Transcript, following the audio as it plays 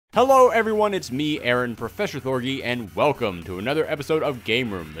Hello everyone, it's me, Aaron, Professor Thorgis, and welcome to another episode of Game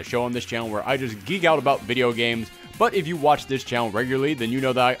Room, the show on this channel where I just geek out about video games. But if you watch this channel regularly, then you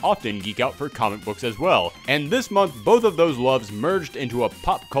know that I often geek out for comic books as well. And this month, both of those loves merged into a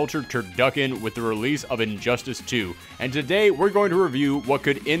pop culture turducken with the release of Injustice 2. And today, we're going to review what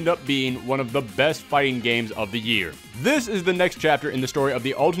could end up being one of the best fighting games of the year. This is the next chapter in the story of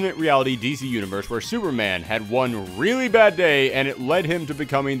the alternate reality DC universe where Superman had one really bad day and it led him to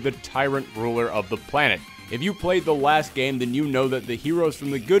becoming the tyrant ruler of the planet. If you played the last game, then you know that the heroes from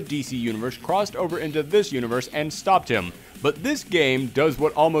the good DC universe crossed over into this universe and stopped him. But this game does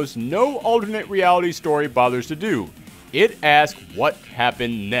what almost no alternate reality story bothers to do. It asks what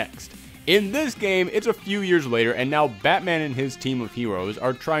happened next. In this game, it's a few years later, and now Batman and his team of heroes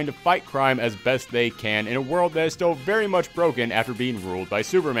are trying to fight crime as best they can in a world that is still very much broken after being ruled by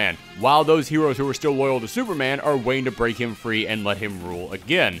Superman, while those heroes who are still loyal to Superman are waiting to break him free and let him rule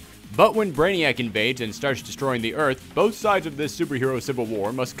again. But when Brainiac invades and starts destroying the Earth, both sides of this superhero civil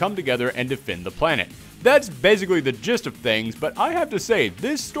war must come together and defend the planet. That's basically the gist of things, but I have to say,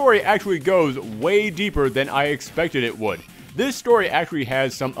 this story actually goes way deeper than I expected it would. This story actually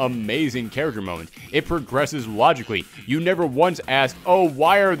has some amazing character moments. It progresses logically. You never once ask, oh,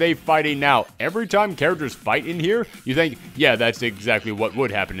 why are they fighting now? Every time characters fight in here, you think, yeah, that's exactly what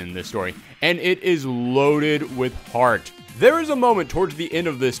would happen in this story. And it is loaded with heart. There is a moment towards the end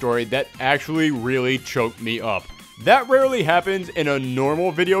of this story that actually really choked me up. That rarely happens in a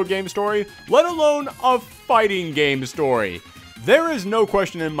normal video game story, let alone a fighting game story. There is no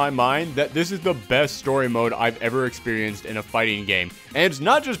question in my mind that this is the best story mode I've ever experienced in a fighting game, and it's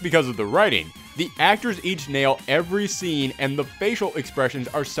not just because of the writing. The actors each nail every scene, and the facial expressions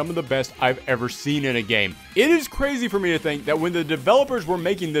are some of the best I've ever seen in a game. It is crazy for me to think that when the developers were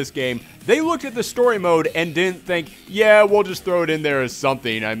making this game, they looked at the story mode and didn't think, yeah, we'll just throw it in there as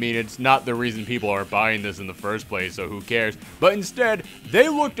something. I mean, it's not the reason people are buying this in the first place, so who cares? But instead, they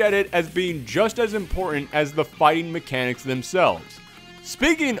looked at it as being just as important as the fighting mechanics themselves.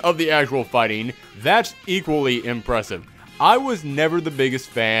 Speaking of the actual fighting, that's equally impressive. I was never the biggest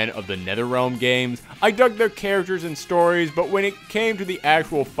fan of the Netherrealm Games. I dug their characters and stories, but when it came to the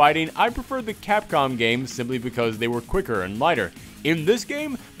actual fighting, I preferred the Capcom games simply because they were quicker and lighter. In this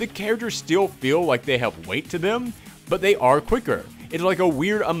game, the characters still feel like they have weight to them, but they are quicker. It's like a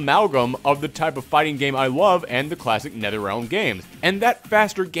weird amalgam of the type of fighting game I love and the classic Netherrealm games. And that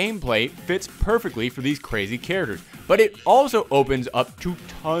faster gameplay fits perfectly for these crazy characters. But it also opens up to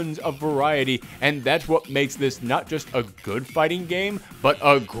tons of variety, and that's what makes this not just a good fighting game, but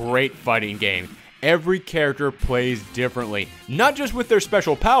a great fighting game. Every character plays differently, not just with their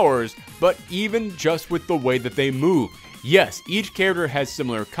special powers, but even just with the way that they move. Yes, each character has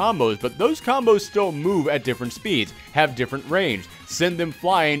similar combos, but those combos still move at different speeds, have different range, send them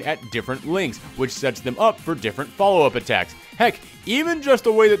flying at different lengths, which sets them up for different follow-up attacks. Heck, even just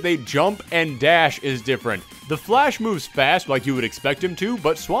the way that they jump and dash is different. The Flash moves fast like you would expect him to,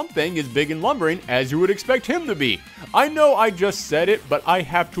 but Swamp Thing is big and lumbering as you would expect him to be. I know I just said it, but I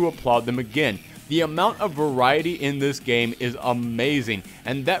have to applaud them again. The amount of variety in this game is amazing,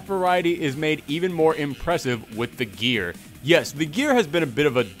 and that variety is made even more impressive with the gear. Yes, the gear has been a bit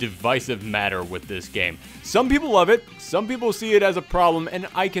of a divisive matter with this game. Some people love it, some people see it as a problem, and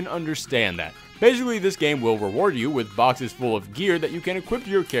I can understand that. Basically, this game will reward you with boxes full of gear that you can equip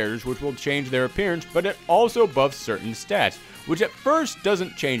to your characters, which will change their appearance, but it also buffs certain stats, which at first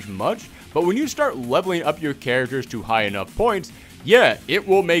doesn't change much, but when you start leveling up your characters to high enough points, yeah, it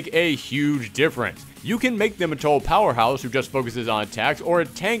will make a huge difference. You can make them a total powerhouse who just focuses on attacks, or a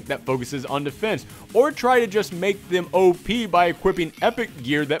tank that focuses on defense, or try to just make them OP by equipping epic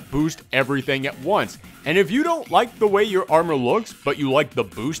gear that boosts everything at once. And if you don't like the way your armor looks, but you like the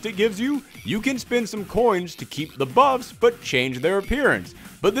boost it gives you, you can spend some coins to keep the buffs, but change their appearance.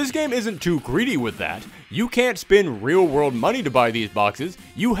 But this game isn't too greedy with that. You can't spend real-world money to buy these boxes,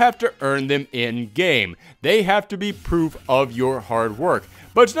 you have to earn them in-game. They have to be proof of your hard work.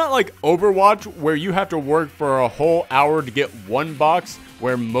 But it's not like Overwatch, where you have to work for a whole hour to get one box,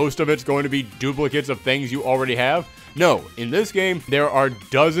 where most of it's going to be duplicates of things you already have. No, in this game, there are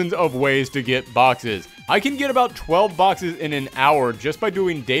dozens of ways to get boxes. I can get about 12 boxes in an hour just by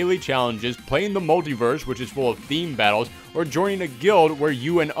doing daily challenges, playing the multiverse, which is full of theme battles, or joining a guild where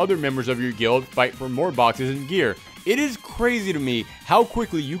you and other members of your guild fight for more boxes and gear. It is crazy to me how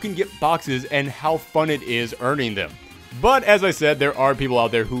quickly you can get boxes and how fun it is earning them. But as I said, there are people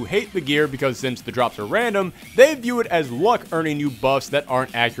out there who hate the gear because since the drops are random, they view it as luck earning you buffs that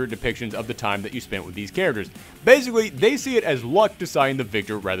aren't accurate depictions of the time that you spent with these characters. Basically, they see it as luck deciding the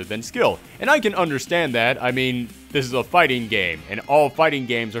victor rather than skill. And I can understand that. I mean, this is a fighting game, and all fighting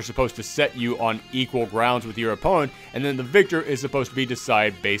games are supposed to set you on equal grounds with your opponent, and then the victor is supposed to be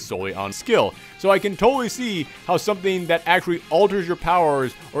decided based solely on skill. So I can totally see how something that actually alters your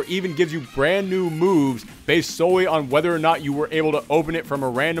powers or even gives you brand new moves based solely on whether or not you were able to open it from a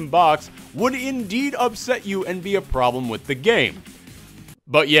random box would indeed upset you and be a problem with the game.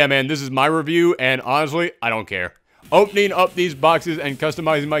 But yeah, man, this is my review, and honestly, I don't care. Opening up these boxes and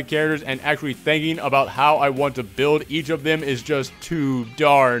customizing my characters and actually thinking about how I want to build each of them is just too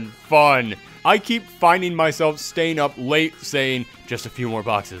darn fun. I keep finding myself staying up late saying, just a few more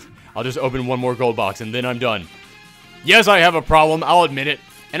boxes. I'll just open one more gold box and then I'm done. Yes, I have a problem, I'll admit it.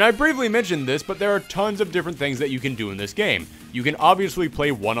 And I briefly mentioned this, but there are tons of different things that you can do in this game. You can obviously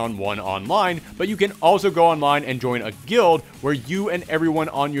play one-on-one online, but you can also go online and join a guild where you and everyone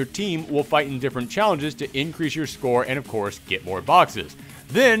on your team will fight in different challenges to increase your score and of course get more boxes.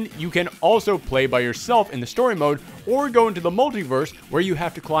 Then you can also play by yourself in the story mode or go into the multiverse where you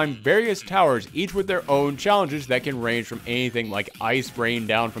have to climb various towers, each with their own challenges that can range from anything like ice rain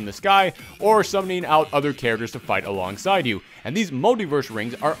down from the sky or summoning out other characters to fight alongside you. And these multiverse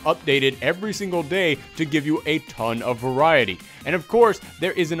rings are updated every single day to give you a ton of variety. And of course,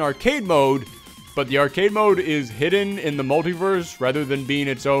 there is an arcade mode, but the arcade mode is hidden in the multiverse rather than being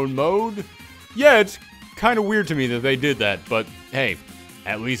its own mode. Yeah, it's kind of weird to me that they did that, but hey,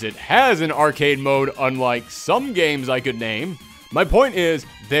 at least it has an arcade mode, unlike some games I could name. My point is,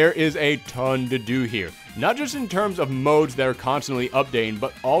 there is a ton to do here. Not just in terms of modes that are constantly updating,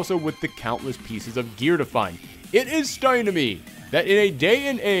 but also with the countless pieces of gear to find. It is stunning to me that in a day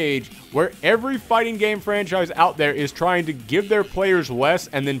and age where every fighting game franchise out there is trying to give their players less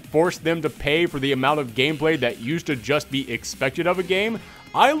and then force them to pay for the amount of gameplay that used to just be expected of a game,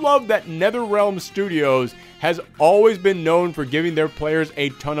 I love that Netherrealm Studios has always been known for giving their players a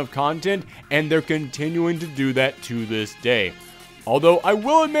ton of content, and they're continuing to do that to this day. Although I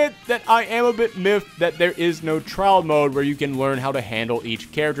will admit that I am a bit miffed that there is no trial mode where you can learn how to handle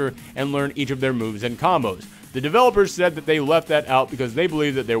each character and learn each of their moves and combos. The developers said that they left that out because they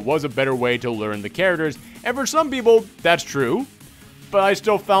believed that there was a better way to learn the characters, and for some people, that's true. But I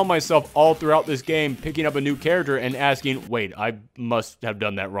still found myself all throughout this game picking up a new character and asking, wait, I must have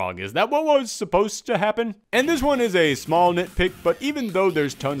done that wrong. Is that what was supposed to happen? And this one is a small nitpick, but even though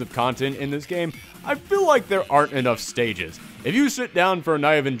there's tons of content in this game, I feel like there aren't enough stages. If you sit down for a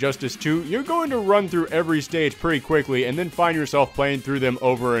night of Injustice 2, you're going to run through every stage pretty quickly and then find yourself playing through them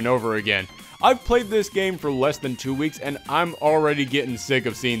over and over again. I've played this game for less than 2 weeks and I'm already getting sick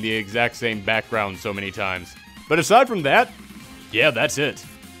of seeing the exact same background so many times. But aside from that, yeah, that's it.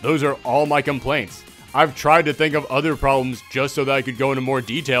 Those are all my complaints. I've tried to think of other problems just so that I could go into more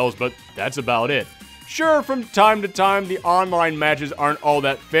details, but that's about it. Sure, from time to time, the online matches aren't all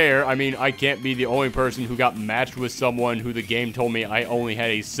that fair. I mean, I can't be the only person who got matched with someone who the game told me I only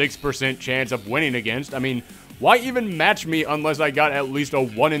had a 6% chance of winning against. I mean, why even match me unless I got at least a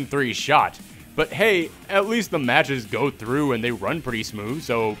 1 in 3 shot? But hey, at least the matches go through and they run pretty smooth,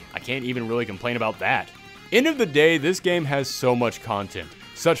 so I can't even really complain about that. End of the day, this game has so much content,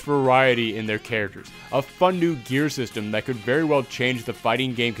 such variety in their characters, a fun new gear system that could very well change the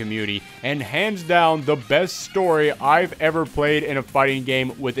fighting game community, and hands down the best story I've ever played in a fighting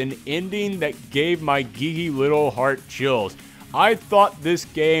game with an ending that gave my geeky little heart chills. I thought this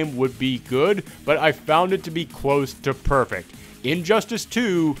game would be good, but I found it to be close to perfect. Injustice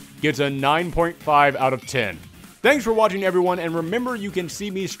 2 gets a 9.5 out of 10. Thanks for watching, everyone, and remember you can see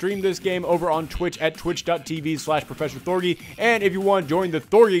me stream this game over on Twitch at twitch.tv/ProfessorThorgy, and if you want to join the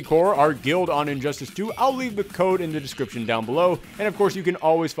Thorgi Corps, our guild on Injustice 2, I'll leave the code in the description down below, and of course you can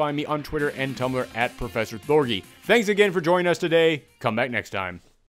always find me on Twitter and Tumblr at Professor Thorgy. Thanks again for joining us today. Come back next time.